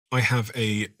I have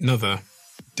another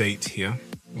date here,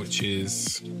 which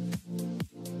is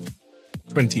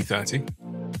 2030.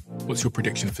 What's your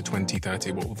prediction for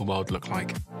 2030? What will the world look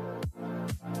like?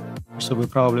 So we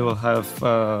probably will have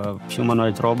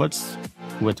humanoid robots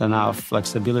with enough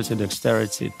flexibility,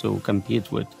 dexterity to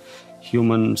compete with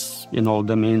humans in all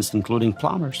domains, including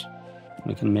plumbers.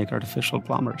 We can make artificial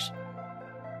plumbers.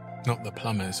 Not the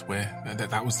plumbers.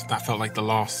 That felt like the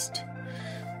last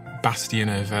bastion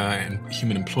of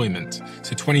human employment.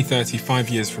 So 2030, 5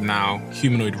 years from now,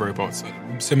 humanoid robots.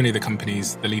 So many of the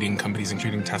companies, the leading companies,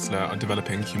 including Tesla, are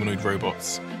developing humanoid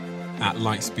robots at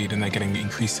light speed, and they're getting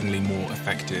increasingly more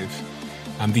effective.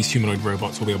 These humanoid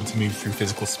robots will be able to move through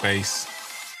physical space,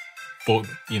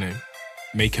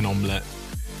 make an omelette,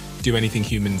 do anything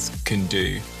humans can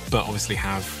do, but obviously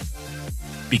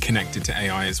be connected to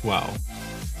AI as well.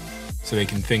 So they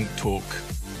can think, talk.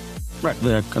 Right,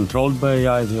 they're controlled by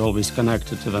AI, they're always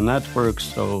connected to the network,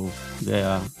 so they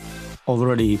are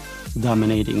already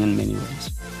dominating in many ways.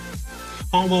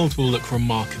 Our world will look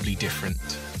remarkably different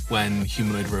when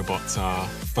humanoid robots are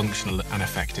functional and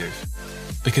effective.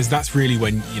 Because that's really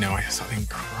when, I start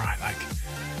thinking, right, like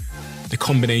the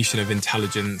combination of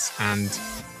intelligence and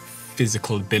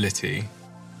physical ability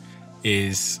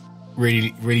is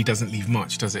really doesn't leave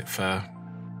much, does it, for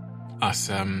us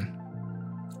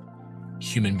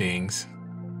human beings?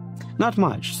 Not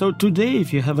much. So today,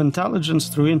 if you have intelligence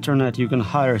through internet, you can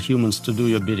hire humans to do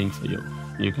your bidding for you.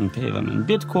 You can pay them in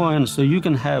Bitcoin, so you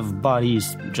can have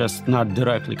bodies just not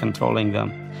directly controlling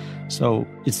them. So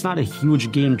it's not a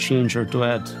huge game changer to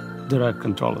add direct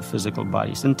control of physical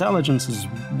bodies. Intelligence is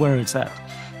where it's at.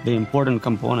 The important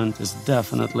component is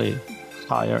definitely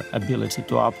higher ability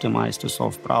to optimize, to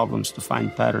solve problems, to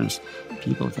find patterns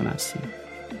people cannot see.